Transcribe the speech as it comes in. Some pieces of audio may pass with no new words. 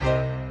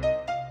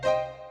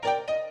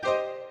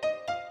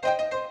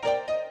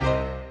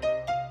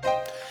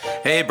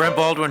Hey, Brent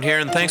Baldwin here,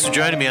 and thanks for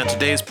joining me on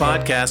today's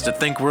podcast at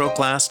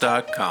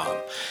thinkworldclass.com.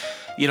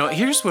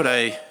 Here's what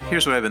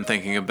I've been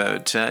thinking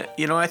about.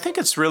 I think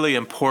it's really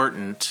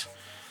important.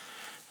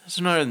 It's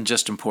not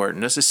just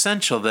important. It's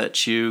essential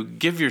that you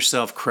give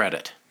yourself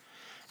credit.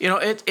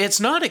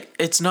 It's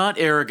not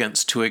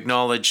arrogance to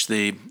acknowledge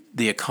the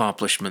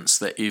accomplishments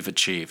that you've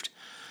achieved.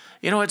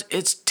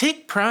 It's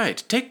take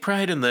pride. Take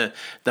pride in the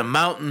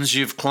mountains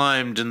you've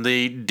climbed and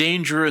the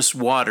dangerous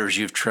waters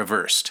you've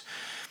traversed.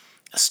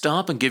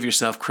 Stop and give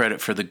yourself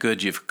credit for the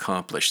good you've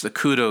accomplished, the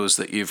kudos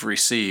that you've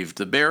received,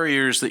 the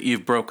barriers that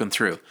you've broken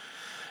through.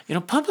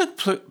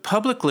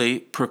 Publicly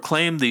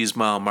proclaim these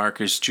mile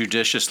markers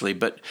judiciously,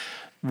 but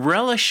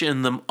relish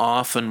in them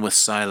often with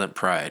silent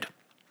pride.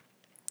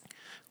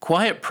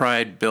 Quiet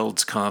pride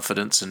builds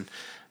confidence, and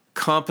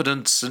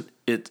competence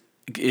it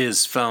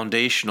is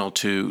foundational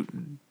to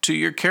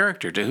your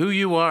character, to who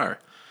you are.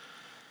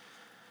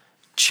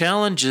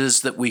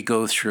 Challenges that we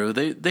go through,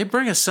 they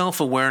bring a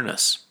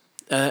self-awareness.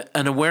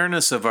 An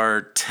awareness of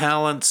our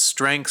talents,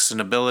 strengths, and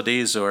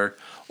abilities, or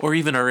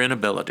even our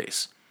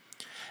inabilities.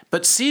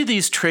 But see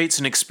these traits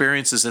and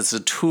experiences as the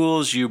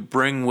tools you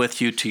bring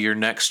with you to your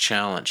next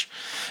challenge.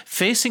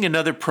 Facing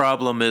another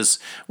problem it's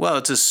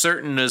as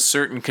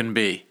certain can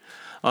be.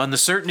 On the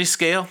certainty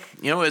scale,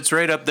 it's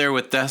right up there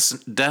with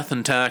death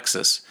and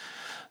taxes.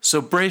 So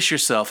brace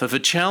yourself. If a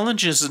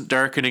challenge isn't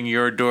darkening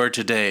your door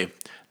today,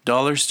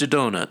 dollars to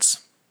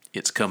donuts,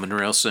 it's coming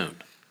real soon.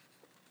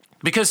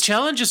 Because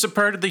challenges are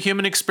part of the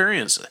human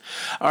experience.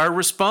 Our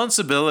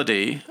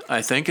responsibility,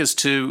 I think, is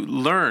to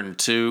learn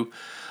to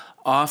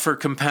offer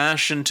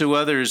compassion to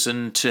others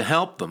and to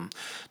help them,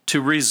 to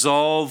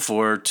resolve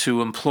or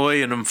to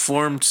employ an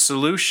informed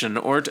solution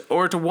or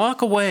to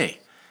walk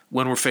away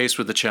when we're faced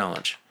with a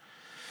challenge.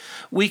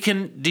 We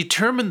can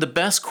determine the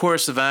best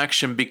course of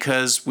action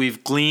because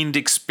we've gleaned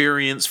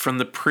experience from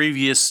the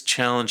previous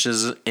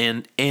challenges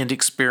and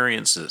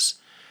experiences.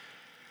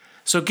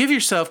 So give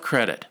yourself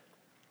credit.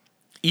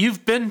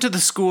 You've been to the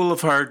school of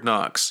hard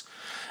knocks.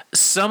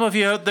 Some of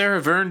you out there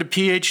have earned a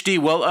PhD,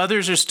 while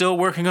others are still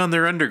working on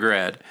their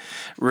undergrad.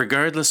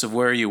 Regardless of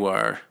where you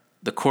are,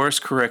 the course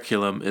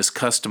curriculum is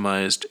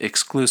customized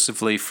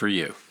exclusively for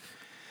you.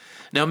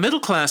 Now,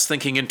 middle-class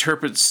thinking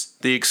interprets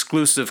the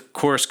exclusive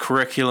course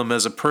curriculum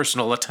as a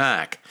personal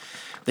attack.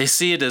 They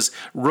see it as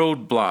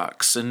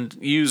roadblocks and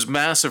use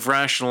massive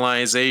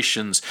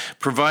rationalizations,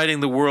 proving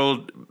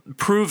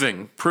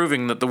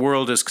that the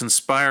world is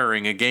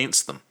conspiring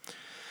against them.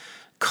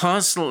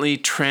 Constantly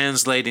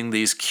translating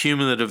these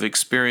cumulative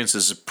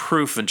experiences as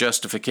proof and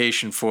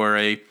justification for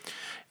a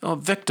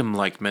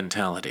victim-like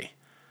mentality.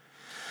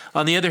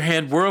 On the other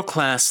hand,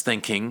 world-class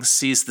thinking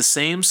sees the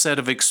same set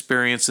of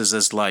experiences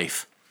as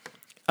life.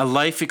 A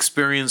life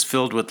experience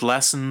filled with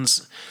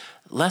lessons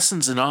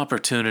and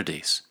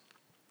opportunities.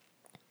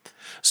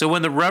 So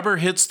when the rubber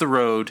hits the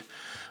road,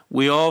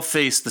 we all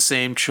face the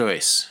same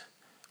choice.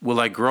 Will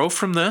I grow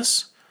from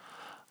this,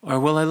 or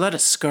will I let it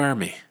scar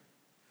me?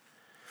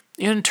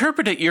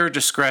 Interpret at your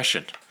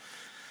discretion.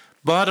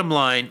 Bottom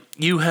line,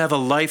 you have a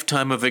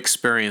lifetime of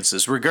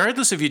experiences.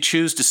 Regardless if you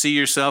choose to see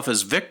yourself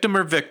as victim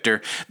or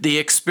victor, the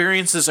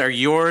experiences are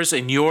yours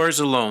and yours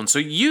alone. So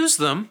use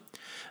them,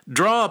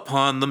 draw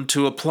upon them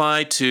to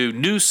apply to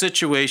new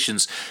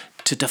situations,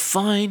 to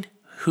define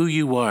who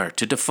you are,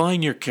 to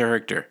define your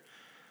character.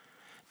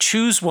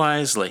 Choose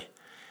wisely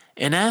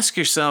and ask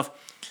yourself,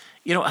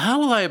 how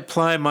will I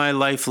apply my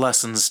life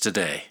lessons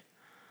today?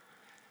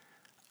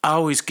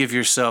 Always give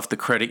yourself the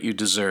credit you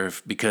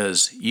deserve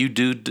because you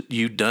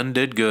done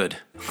did good.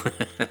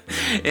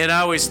 And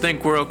I always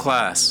think world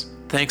class.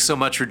 Thanks so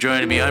much for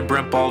joining me. I'm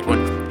Brent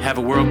Baldwin. Have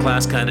a world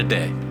class kind of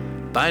day.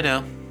 Bye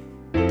now.